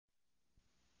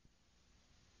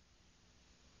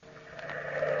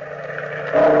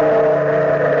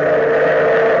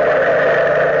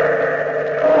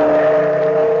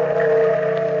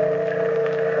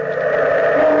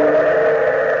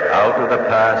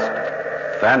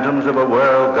Phantoms of a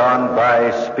world gone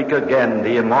by, speak again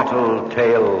the immortal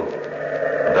tale,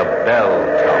 the Bell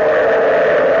Tower.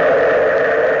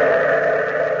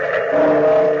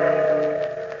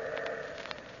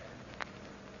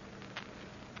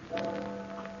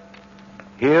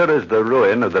 Here is the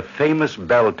ruin of the famous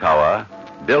bell tower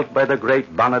built by the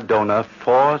great Bonadonna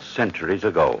 4 centuries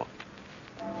ago.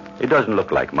 It doesn't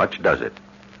look like much, does it?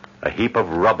 A heap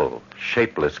of rubble,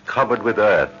 shapeless, covered with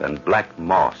earth and black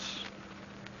moss.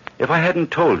 If I hadn't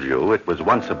told you it was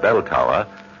once a bell tower,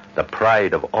 the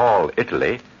pride of all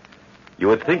Italy, you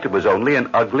would think it was only an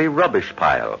ugly rubbish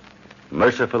pile,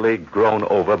 mercifully grown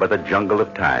over by the jungle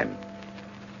of time.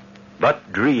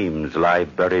 But dreams lie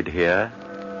buried here,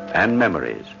 and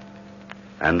memories,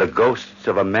 and the ghosts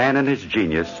of a man and his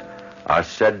genius are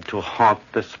said to haunt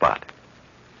the spot.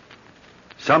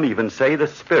 Some even say the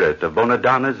spirit of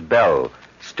Bonadonna's bell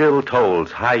still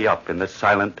tolls high up in the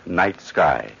silent night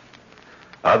sky.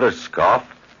 Others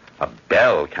scoff. A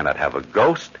bell cannot have a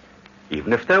ghost,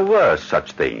 even if there were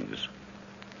such things.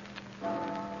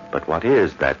 But what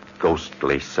is that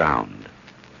ghostly sound?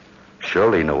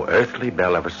 Surely no earthly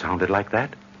bell ever sounded like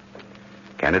that.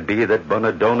 Can it be that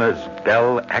Bonadonna's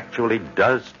bell actually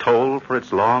does toll for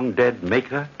its long-dead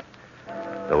maker,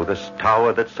 though the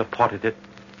tower that supported it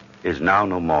is now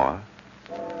no more?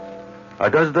 Or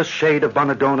does the shade of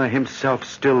Bonadonna himself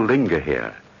still linger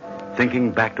here, thinking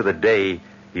back to the day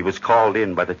he was called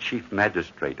in by the chief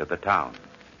magistrate of the town?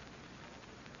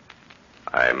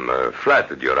 I'm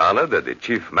flattered, Your Honor, that the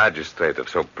chief magistrate of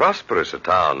so prosperous a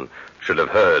town should have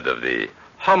heard of the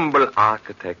humble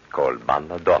architect called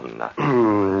Bonadonna.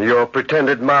 Your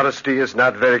pretended modesty is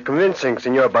not very convincing,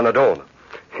 Signor Bonadonna.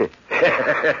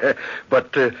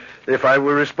 But if I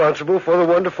were responsible for the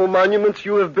wonderful monuments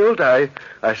you have built, I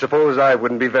suppose I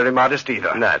wouldn't be very modest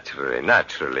either.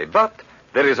 Naturally. But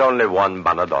there is only one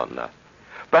Bonadonna.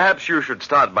 Perhaps you should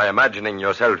start by imagining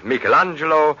yourself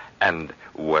Michelangelo and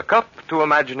work up to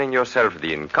imagining yourself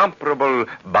the incomparable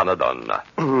Bonadonna.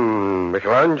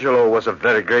 Michelangelo was a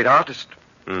very great artist.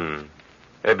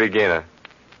 A beginner.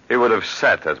 He would have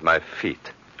sat at my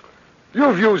feet.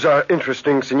 Your views are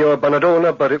interesting, Signor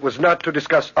Bonadonna, but it was not to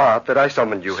discuss art that I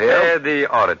summoned you here. Spare the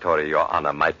oratory, Your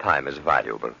Honor. My time is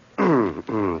valuable.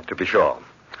 To be sure.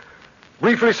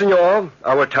 Briefly, Signor,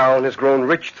 our town has grown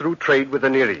rich through trade with the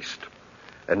Near East.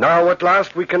 And now, at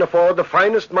last, we can afford the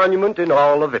finest monument in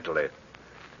all of Italy.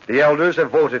 The elders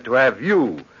have voted to have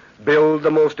you build the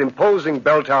most imposing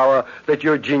bell tower that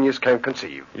your genius can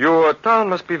conceive. Your town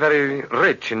must be very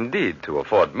rich indeed to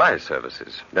afford my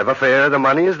services. Never fear, the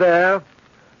money is there.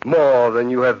 More than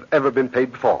you have ever been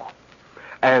paid before.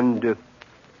 And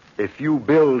if you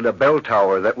build a bell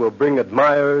tower that will bring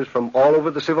admirers from all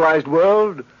over the civilized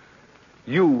world,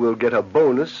 you will get a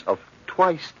bonus of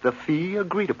twice the fee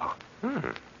agreed upon.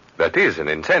 That is an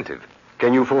incentive.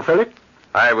 Can you fulfill it?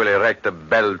 I will erect a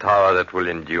bell tower that will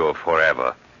endure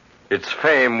forever. Its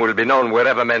fame will be known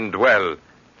wherever men dwell,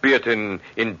 be it in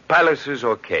palaces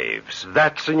or caves.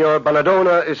 That, Signor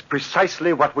Bonadonna, is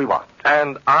precisely what we want.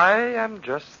 And I am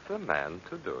just the man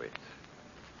to do it.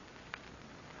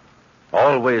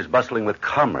 Always bustling with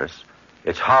commerce,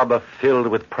 its harbor filled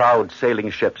with proud sailing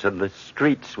ships and the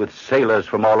streets with sailors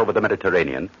from all over the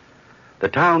Mediterranean, the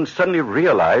town suddenly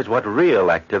realized what real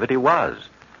activity was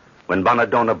when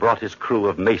Bonadonna brought his crew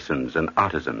of masons and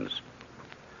artisans.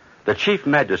 The chief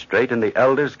magistrate and the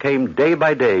elders came day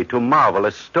by day to marvel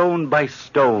as stone by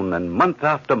stone and month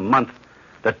after month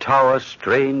the tower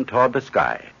strained toward the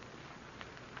sky.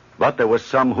 But there were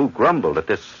some who grumbled at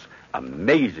this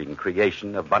amazing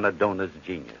creation of Bonadonna's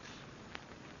genius.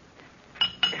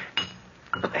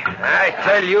 I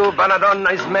tell you,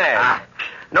 Bonadonna is mad.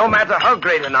 No matter how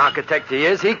great an architect he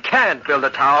is, he can't build a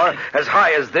tower as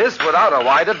high as this without a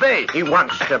wider base. He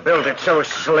wants to build it so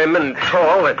slim and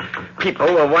tall that people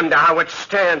will wonder how it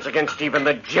stands against even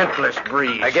the gentlest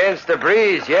breeze. Against the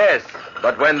breeze, yes.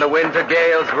 But when the winter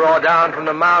gales roar down from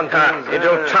the mountains...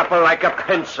 it'll topple like a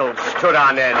pencil stood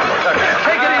on end.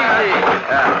 Take it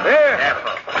easy. Here.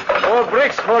 Careful. More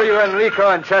bricks for you, Enrico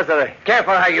and Cesare.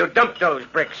 Careful how you dump those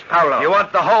bricks, Paolo. You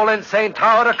want the whole insane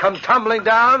tower to come tumbling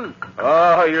down?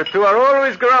 Oh, you two are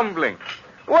always grumbling.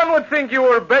 One would think you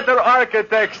were better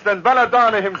architects than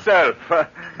Bonadonna himself.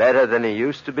 Better than he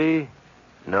used to be?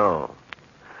 No.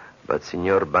 But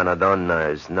Signor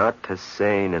Bonadonna is not as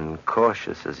sane and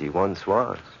cautious as he once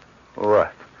was.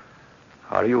 What?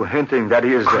 Are you hinting that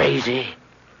he is... Crazy?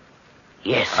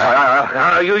 Yes.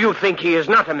 You think he is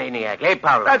not a maniac, eh,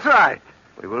 Paolo? That's right.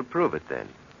 We will prove it then.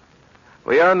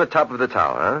 We are on the top of the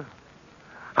tower, huh?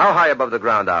 How high above the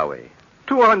ground are we?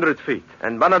 200 feet.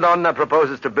 And Bonadonna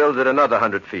proposes to build it another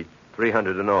 100 feet,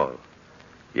 300 in all.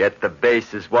 Yet the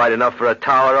base is wide enough for a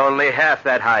tower only half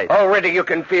that height. Already you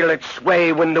can feel it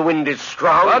sway when the wind is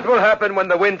strong. What will happen when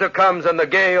the winter comes and the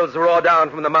gales roar down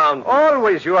from the mountains?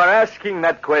 Always you are asking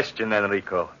that question,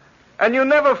 Enrico. And you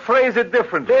never phrase it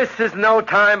differently. This is no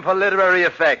time for literary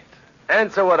effect.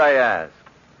 Answer what I ask.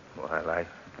 Well,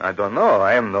 I don't know.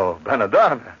 I am no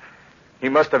Bonadonna. He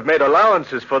must have made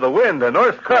allowances for the wind and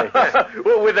earthquakes.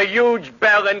 With a huge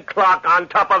bell and clock on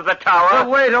top of the tower. The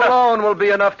weight alone will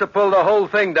be enough to pull the whole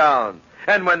thing down.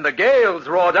 And when the gales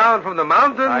roar down from the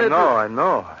mountain... I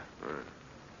know.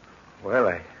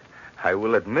 Well, I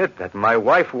will admit that my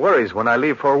wife worries when I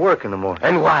leave for work in the morning.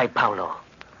 And why, Paolo?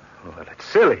 Well, it's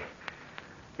silly.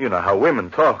 You know how women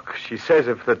talk. She says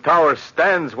if the tower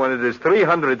stands when it is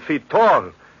 300 feet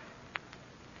tall,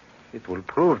 it will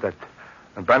prove that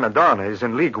Bonadonna is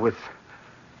in league with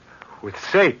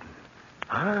Satan.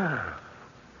 Ah.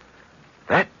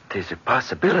 That is a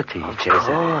possibility, Of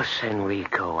course,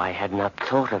 Enrico. I had not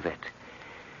thought of it.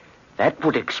 That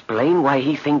would explain why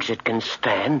he thinks it can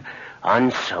stand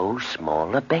on so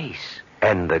small a base.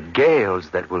 And the gales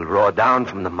that will roar down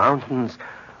from the mountains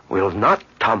will not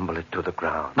tumble it to the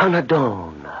ground.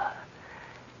 Bonadonna.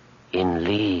 In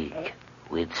league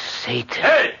with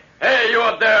Satan. Hey, you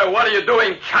up there. What are you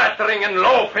doing chattering and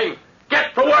loafing?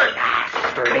 Get to work.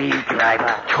 Slave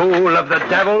driver. Tool of the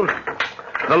devil.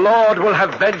 The Lord will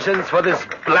have vengeance for this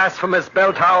blasphemous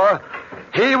bell tower.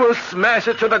 He will smash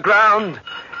it to the ground,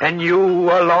 and you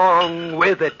along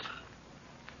with it.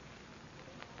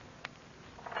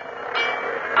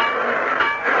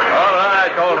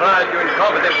 All right, you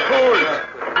incompetent fools.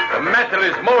 The metal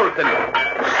is molten.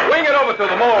 Swing it over to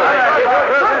the mold.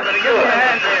 Give me a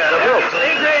hand here.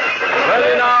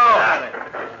 Ready now.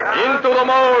 Into the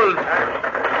mold.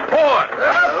 Pour.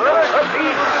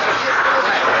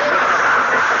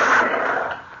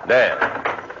 There.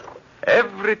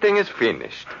 Everything is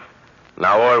finished.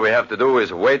 Now all we have to do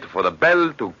is wait for the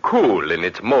bell to cool in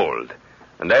its mold.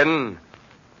 And then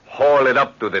haul it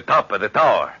up to the top of the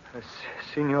tower.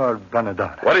 Signor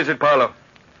Bonadonna. What is it, Paolo?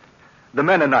 The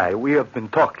men and I, we have been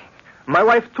talking. My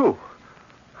wife, too.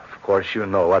 Of course, you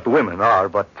know what women are,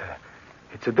 but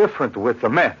it's different with the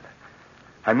men.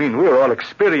 I mean, we're all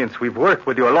experienced. We've worked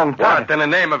with you a long time. What in the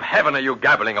name of heaven are you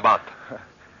gabbling about?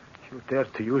 You dare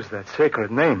to use that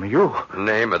sacred name, you?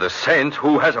 Name of the saints,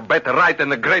 who has a better right than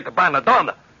the great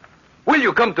Bonadonna? Will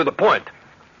you come to the point?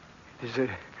 It is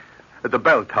the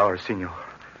bell tower, Signor.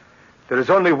 There is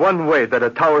only one way that a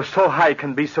tower so high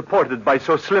can be supported by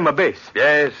so slim a base.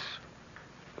 Yes.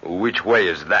 Which way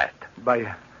is that?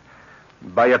 By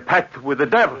a pact with the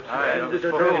devil.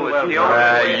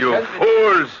 You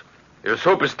fools! You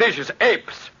superstitious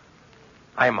apes!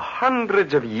 I'm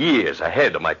hundreds of years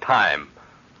ahead of my time.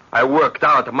 I worked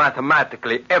out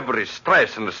mathematically every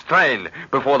stress and strain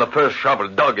before the first shovel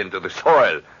dug into the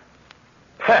soil.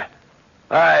 Heh.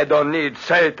 I don't need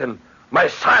Satan. My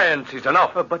science is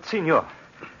enough. But, Signor,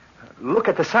 look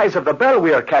at the size of the bell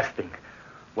we are casting.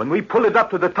 When we pull it up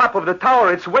to the top of the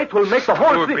tower, its weight will make the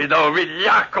whole thing... Stupido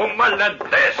vigliacco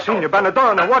maladeso! Signor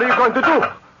Bonadonna, what are you going to do?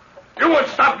 You won't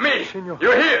stop me! Signor.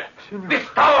 You hear? Signor. This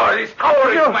tower is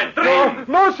my dream!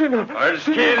 No, Signor! I'll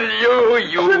kill you!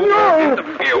 You won't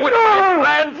interfere with my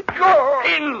plans!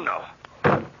 In!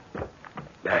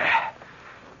 There.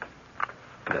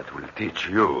 That will teach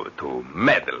you to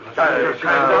meddle. Does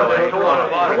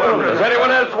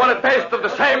anyone else want a taste of the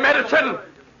same medicine?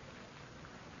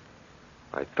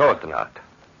 I thought not.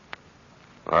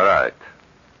 All right.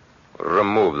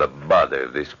 Remove the body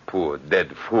of this poor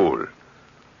dead fool.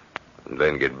 And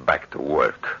then get back to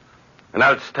work. And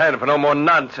I'll stand for no more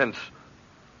nonsense.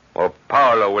 Or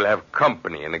Paolo will have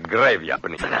company in a graveyard.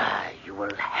 You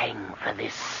will hang for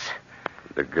this.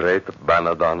 The great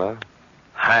Bonadonna?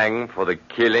 Hang for the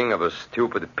killing of a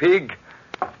stupid pig?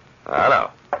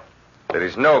 No. There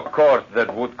is no court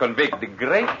that would convict the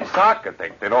greatest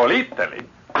architect in all Italy.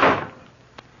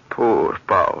 Poor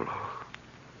Paolo.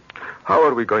 How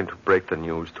are we going to break the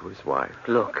news to his wife?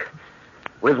 Look,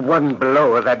 with one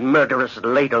blow of that murderous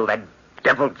ladle, that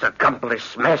devil's accomplice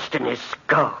smashed in his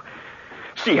skull.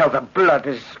 See how the blood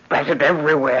is splattered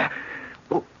everywhere.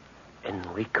 Oh,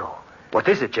 Enrico. What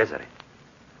is it, Cesare?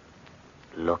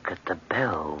 Look at the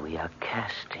bell we are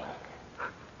casting.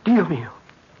 Dio mio.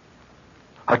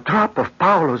 A drop of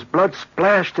Paolo's blood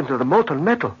splashed into the molten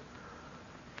metal.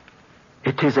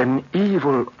 It is an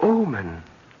evil omen.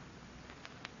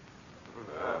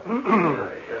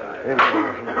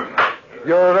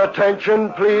 Your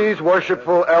attention, please,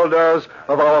 worshipful elders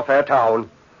of our fair town.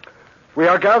 We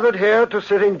are gathered here to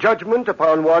sit in judgment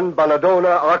upon one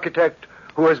Bonadonna architect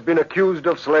who has been accused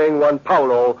of slaying one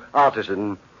Paolo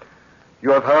artisan.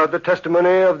 You have heard the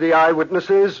testimony of the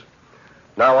eyewitnesses.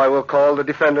 Now I will call the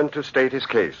defendant to state his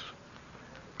case.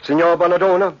 Signor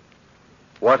Bonadonna,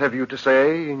 what have you to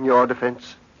say in your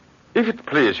defense? If it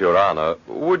please your honor,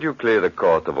 would you clear the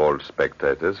court of all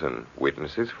spectators and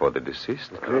witnesses for the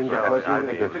deceased? Very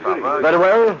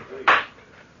well.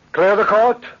 Clear the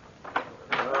court.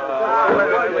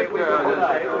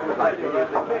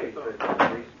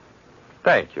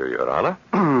 Thank you, your honor.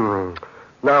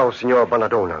 Now, Signor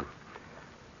Bonadonna,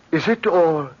 is it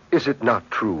or is it not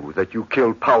true that you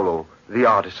killed Paolo, the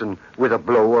artisan, with a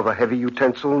blow of a heavy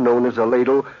utensil known as a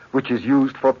ladle, which is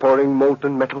used for pouring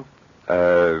molten metal?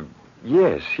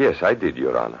 Yes, I did,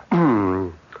 your honor.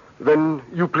 Then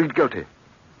you plead guilty.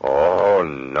 Oh,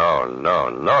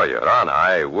 no, your honor.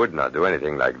 I would not do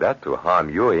anything like that to harm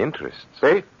your interests.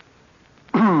 Eh?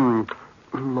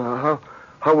 How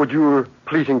would your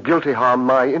pleading guilty harm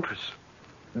my interests?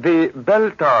 The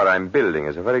bell tower I'm building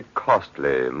is a very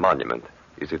costly monument,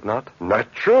 is it not?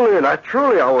 Naturally.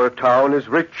 Our town is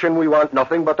rich and we want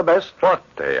nothing but the best. But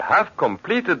a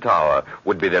half-completed tower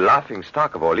would be the laughing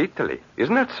stock of all Italy,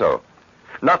 isn't it so?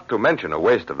 Not to mention a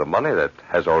waste of the money that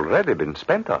has already been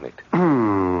spent on it.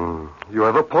 You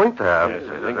have a point there. Yes,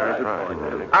 I think that's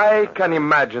right. I can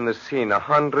imagine the scene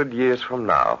 100 years from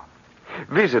now.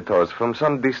 Visitors from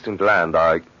some distant land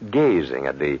are gazing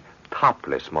at the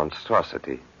topless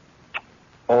monstrosity.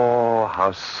 Oh,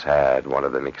 how sad, one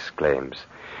of them exclaims.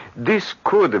 This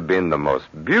could have been the most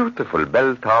beautiful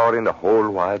bell tower in the whole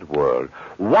wide world.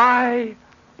 Why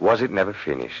was it never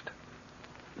finished?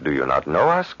 Do you not know,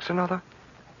 asks another.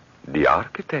 The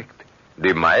architect,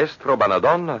 the Maestro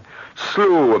Bonadonna,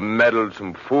 slew a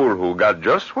meddlesome fool who got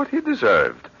just what he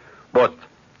deserved. But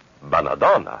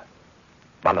Bonadonna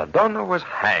was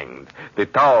hanged. The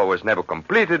tower was never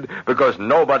completed because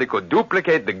nobody could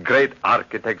duplicate the great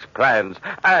architect's plans,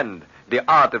 and the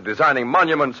art of designing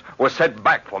monuments was set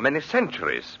back for many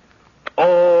centuries.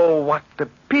 Oh, what a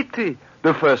pity,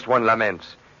 the first one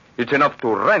laments. It's enough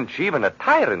to wrench even a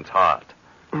tyrant's heart.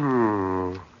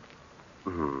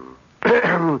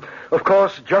 Of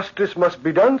course, justice must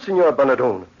be done, Signor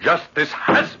Bonadonna. Justice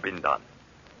has been done.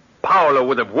 Paolo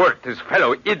would have worked his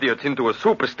fellow idiots into a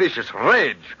superstitious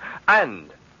rage,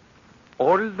 and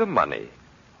all the money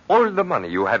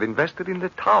you have invested in the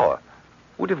tower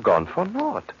would have gone for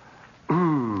naught.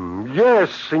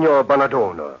 Yes, Signor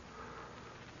Bonadonna.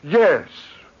 Yes.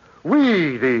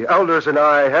 We, the elders and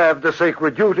I, have the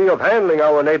sacred duty of handling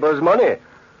our neighbor's money.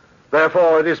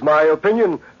 Therefore, it is my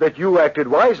opinion that you acted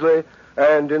wisely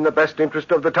and in the best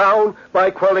interest of the town by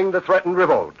quelling the threatened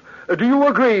revolt. Do you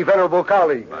agree, venerable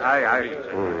colleagues? I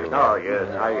agree.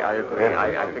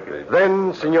 I think it.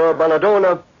 Then, Signor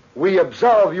Bonadonna, we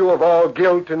absolve you of all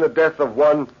guilt in the death of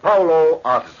one Paolo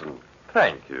Artisan.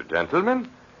 Thank you, gentlemen.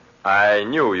 I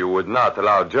knew you would not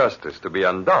allow justice to be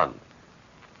undone.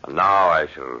 And now I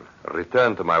shall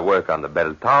return to my work on the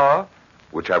bell tower,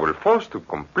 which I will force to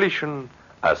completion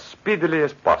as speedily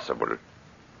as possible.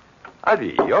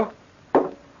 Addio.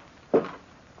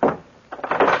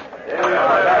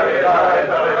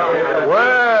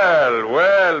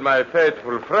 Well, my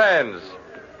faithful friends,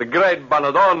 the great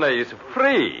Bonadonna is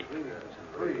free.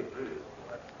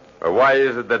 Why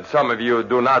is it that some of you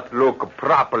do not look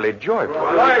properly joyful? You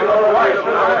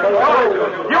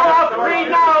are free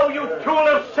now, you tool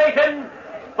of Satan,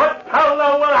 but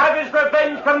Paolo will have his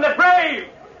revenge from the grave,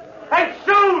 and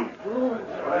soon.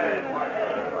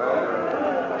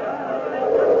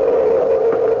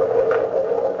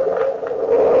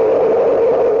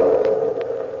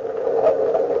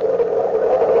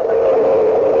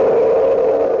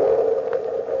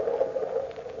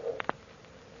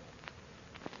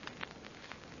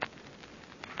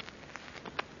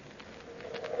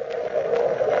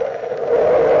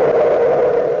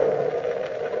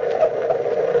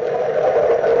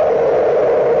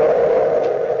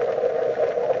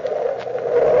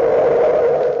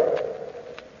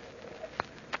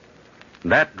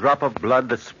 That drop of blood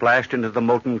that splashed into the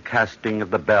molten casting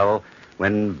of the bell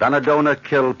when Bonadonna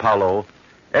killed Paolo,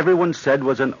 everyone said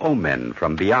was an omen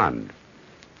from beyond.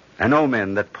 An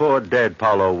omen that poor dead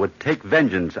Paolo would take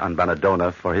vengeance on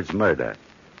Bonadonna for his murder.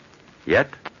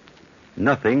 Yet,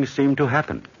 nothing seemed to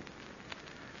happen.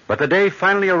 But the day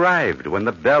finally arrived when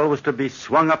the bell was to be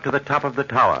swung up to the top of the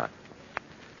tower.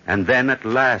 And then, at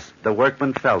last, the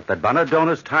workmen felt that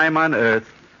Bonadonna's time on earth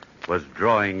was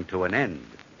drawing to an end.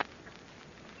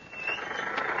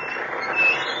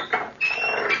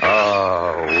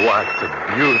 Oh, what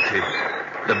a beauty.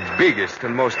 The biggest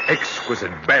and most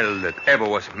exquisite bell that ever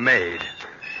was made.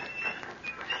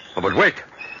 Oh, but wait.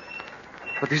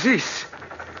 What is this?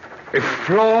 A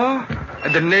floor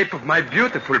And the nape of my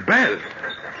beautiful bell.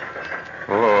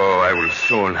 Oh, I will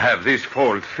soon have this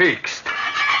fault fixed.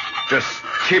 Just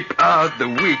chip out the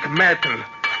weak metal,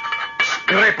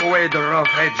 scrape away the rough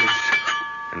edges,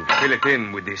 and fill it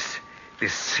in with this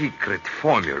secret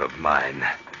formula of mine.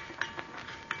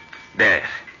 There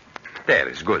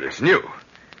is good as new.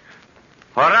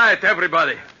 All right,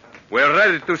 everybody. We're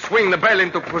ready to swing the bell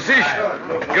into position.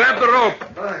 Grab the rope.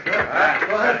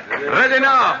 Ready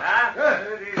now.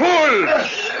 Pull.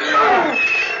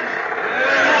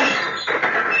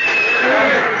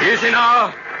 Easy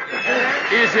now.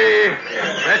 Easy.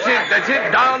 That's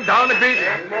it. Down a bit.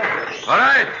 All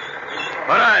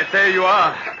right, there you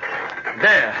are.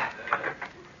 There.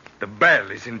 The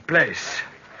bell is in place.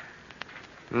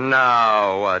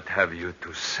 Now, what have you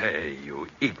to say, you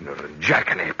ignorant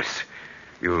jackanapes?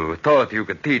 You thought you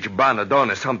could teach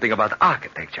Bonadonna something about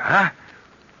architecture, huh?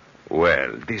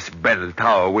 Well, this bell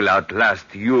tower will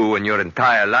outlast you and your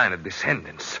entire line of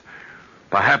descendants.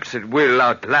 Perhaps it will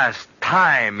outlast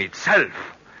time itself.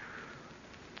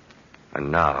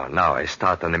 And now I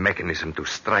start on the mechanism to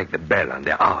strike the bell on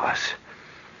the hours.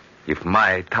 If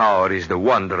my tower is the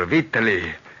wonder of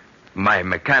Italy, my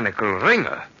mechanical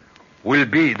ringer will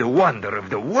be the wonder of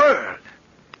the world.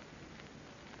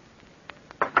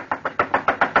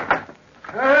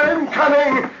 I'm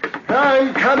coming.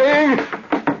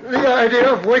 The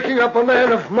idea of waking up a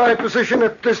man of my position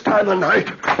at this time of night.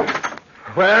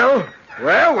 Well,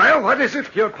 what is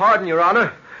it? Your pardon, Your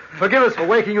Honor. Forgive us for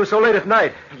waking you so late at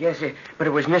night. Yes, but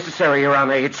it was necessary, Your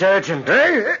Honor. It's urgent.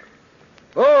 Hey?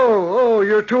 Oh,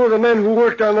 you're two of the men who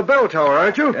worked on the bell tower,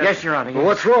 aren't you? Yes, Your Honor. Yes. Well,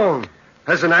 what's wrong?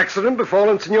 Has an accident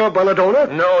befallen Signor Bonadonna?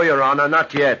 No, Your Honor,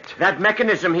 not yet. That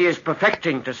mechanism he is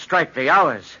perfecting to strike the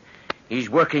hours. He's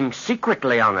working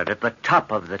secretly on it at the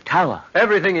top of the tower.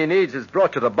 Everything he needs is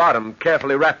brought to the bottom,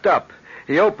 carefully wrapped up.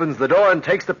 He opens the door and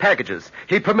takes the packages.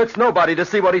 He permits nobody to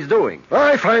see what he's doing.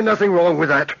 I find nothing wrong with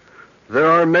that. There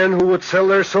are men who would sell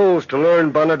their souls to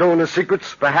learn Bonadonna's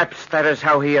secrets. Perhaps that is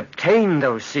how he obtained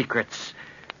those secrets,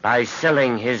 by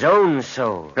selling his own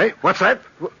soul. Hey, what's that?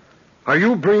 Are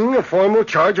you bringing a formal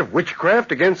charge of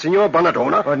witchcraft against Signor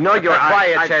Bonadonna? Oh, no, Your Honor.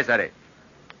 Quiet, Cesare.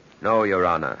 No, Your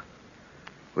Honor.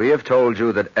 We have told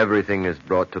you that everything is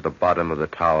brought to the bottom of the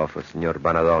tower for Signor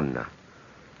Bonadonna.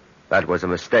 That was a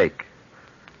mistake.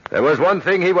 There was one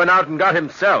thing he went out and got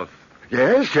himself.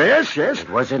 Yes. It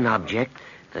was an object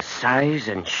the size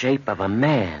and shape of a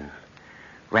man,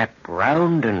 wrapped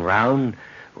round and round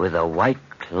with a white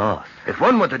cloth. If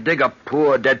one were to dig up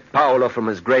poor dead Paolo from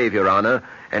his grave, Your Honor,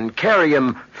 and carry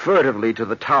him furtively to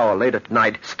the tower late at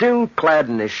night, still clad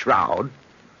in his shroud,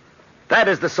 that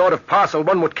is the sort of parcel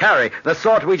one would carry, the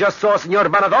sort we just saw Signor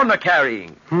Bonadonna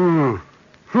carrying.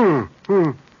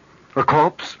 A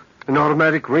corpse, an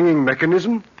automatic ringing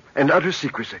mechanism, and utter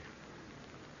secrecy.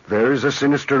 There is a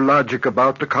sinister logic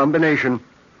about the combination.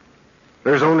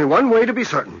 There's only one way to be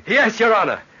certain. Yes, Your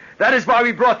Honor. That is why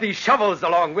we brought these shovels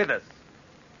along with us.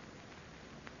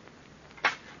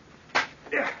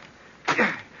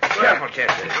 Careful,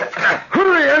 Chester.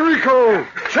 Hurry, Enrico!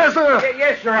 Cesar!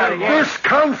 Yes, Your Honor. Yes. This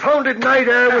confounded night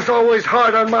air was always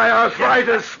hard on my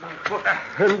arthritis.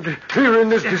 And here in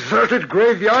this deserted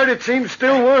graveyard, it seems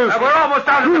still worse. We're almost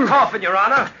out of the coffin, Your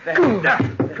Honor.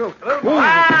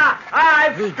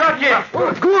 I've struck it.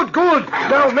 Oh, good.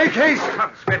 Now make haste.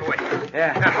 Come, straight away.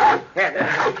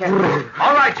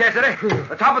 All right, Cesare.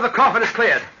 The top of the coffin is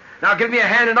cleared. Now give me a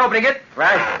hand in opening it.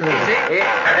 Right. Easy.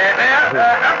 There.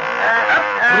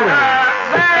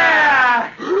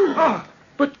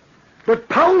 But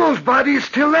Paolo's body is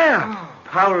still there.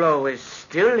 Paolo is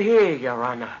still here, Your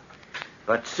Honor.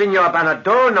 But Signor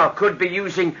Bonadonna could be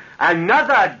using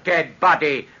another dead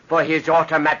body for his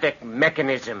automatic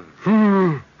mechanism.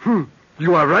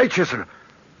 You are right, Cesare.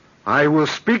 I will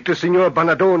speak to Signor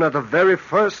Bonadonna the very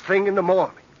first thing in the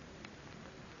morning.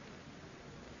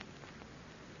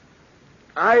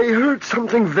 I heard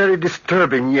something very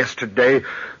disturbing yesterday.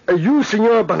 You,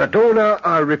 Signor Bonadonna,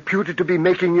 are reputed to be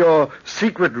making your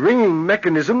secret ringing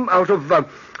mechanism out of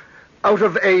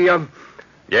a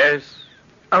Yes,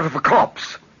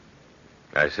 corpse.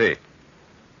 I see.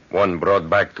 One brought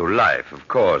back to life, of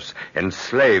course,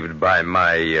 enslaved by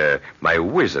my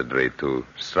wizardry to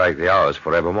strike the hours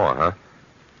forevermore, huh?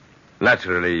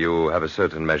 Naturally, you have a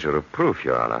certain measure of proof,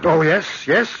 Your Honor. Oh, yes.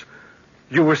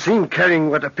 You were seen carrying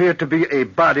what appeared to be a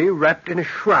body wrapped in a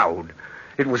shroud.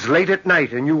 It was late at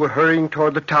night, and you were hurrying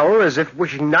toward the tower as if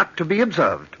wishing not to be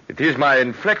observed. It is my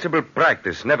inflexible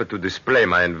practice never to display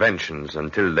my inventions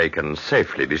until they can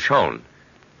safely be shown.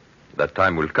 That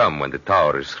time will come when the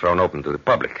tower is thrown open to the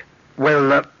public.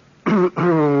 Well,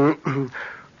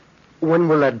 when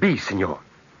will that be, Signor?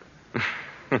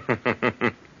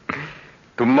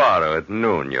 Tomorrow at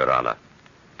noon, Your Honor.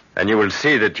 And you will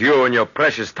see that you and your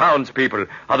precious townspeople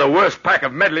are the worst pack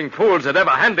of meddling fools that ever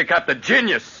handicapped a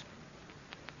genius.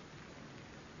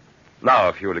 Now,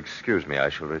 if you will excuse me, I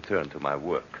shall return to my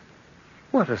work.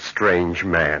 What a strange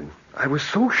man. I was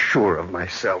so sure of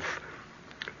myself.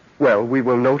 Well, we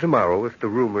will know tomorrow if the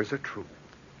rumors are true.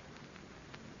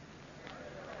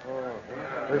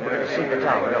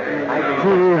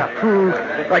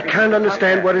 I can't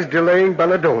understand what is delaying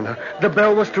Bonadonna. The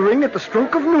bell was to ring at the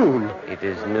stroke of noon. It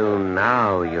is noon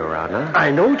now, Your Honor. I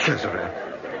know, Cesare.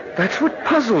 That's what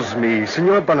puzzles me.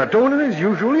 Signor Bonadonna is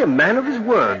usually a man of his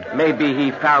word. Maybe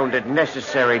he found it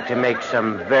necessary to make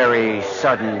some very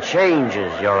sudden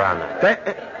changes, Your Honor.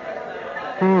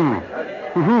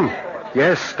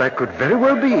 Yes, that could very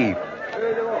well be.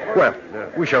 Well,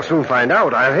 we shall soon find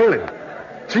out. I'll hail him.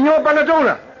 Signor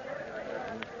Bonadonna!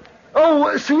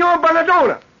 Oh, Signor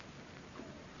Bonadonna!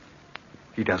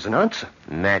 He doesn't answer.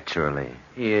 Naturally.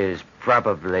 He is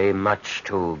probably much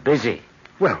too busy.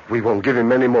 Well, we won't give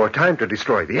him any more time to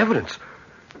destroy the evidence.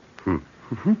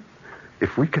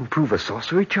 If we can prove a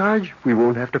sorcery charge, we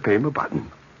won't have to pay him a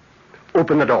button.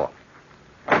 Open the door.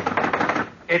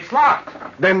 It's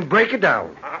locked. Then break it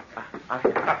down.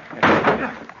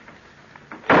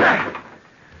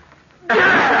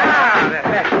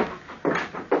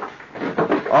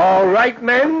 All right,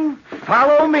 men,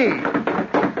 follow me.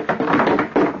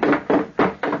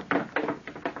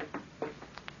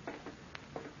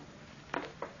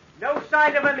 No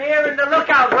sign of him here in the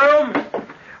lookout room.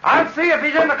 I'll see if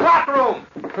he's in the clock room.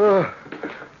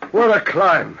 What a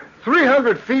climb.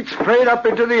 300 feet straight up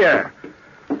into the air.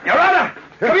 Your Honor,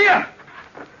 come here.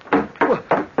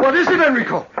 What is it,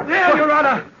 Enrico? There, Your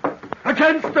Honor.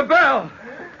 Against the bell.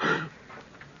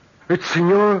 It's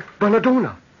Signor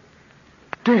Bonadonna.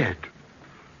 Dead.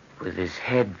 With his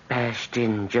head bashed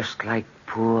in just like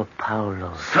poor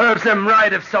Paolo. Serves him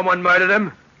right if someone murdered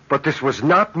him. But this was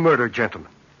not murder, gentlemen.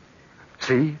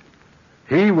 See?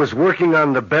 He was working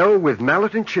on the bell with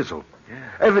mallet and chisel.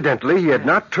 Evidently, he had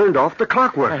not turned off the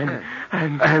clockwork.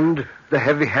 And the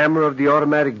heavy hammer of the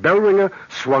automatic bell ringer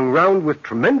swung round with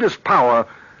tremendous power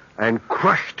and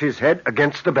crushed his head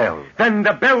against the bell. Then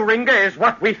the bell ringer is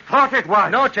what we thought it was.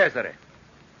 No, Cesare.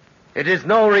 It is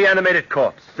no reanimated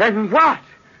corpse. Then what?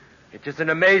 It is an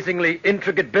amazingly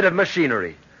intricate bit of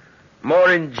machinery.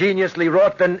 More ingeniously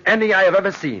wrought than any I have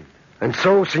ever seen. And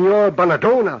so Signor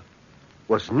Bonadonna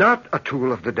was not a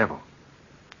tool of the devil.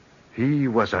 He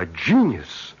was a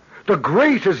genius, the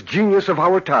greatest genius of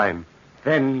our time.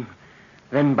 Then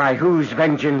by whose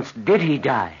vengeance did he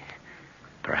die?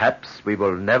 Perhaps we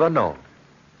will never know.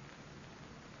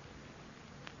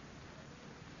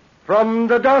 From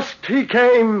the dust he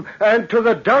came, and to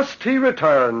the dust he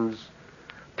returns.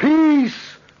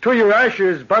 Peace to your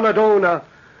ashes, Bonadonna.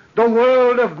 The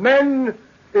world of men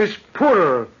is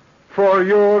poorer for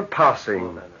your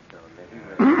passing.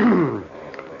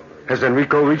 Has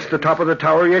Enrico reached the top of the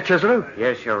tower yet, Cesare?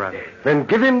 Yes, Your Honor. Then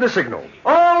give him the signal.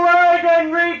 All right,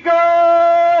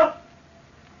 Enrico!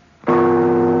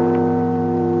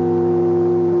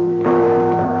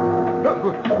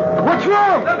 What's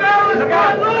wrong? The bell is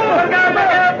gone loose! Look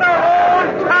out the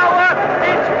whole tower!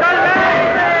 It's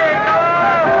collapsing!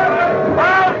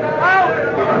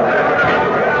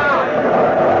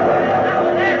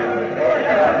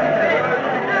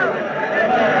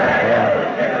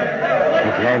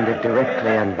 It landed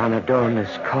directly on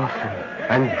Bonadonna's coffin.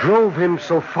 And drove him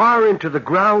so far into the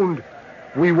ground,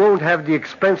 we won't have the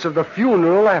expense of the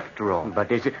funeral after all.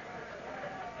 But is it...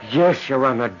 Yes, Your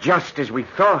Honor, just as we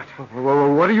thought.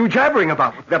 What are you jabbering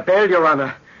about? The bell, Your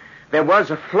Honor. There was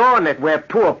a flaw in it where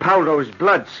poor Paolo's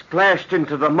blood splashed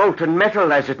into the molten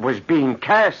metal as it was being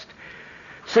cast.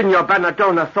 Signor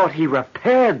Bonadonna thought he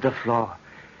repaired the flaw,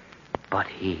 but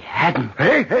he hadn't.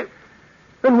 Hey.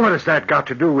 And what has that got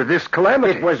to do with this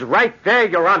calamity? It was right there,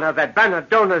 Your Honor, that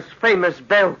Bonadonna's famous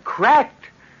bell cracked.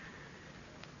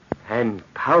 And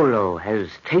Paolo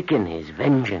has taken his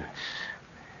vengeance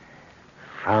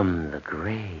from the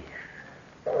grave.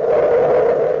 From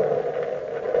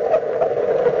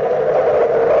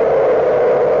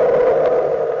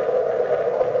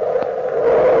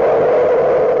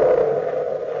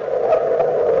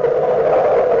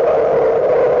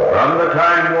the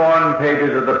time-worn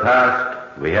pages of the past,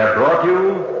 we have brought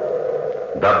you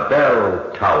the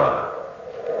Bell Tower.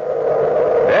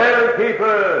 Bell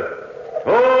keeper,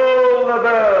 toll the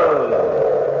bell.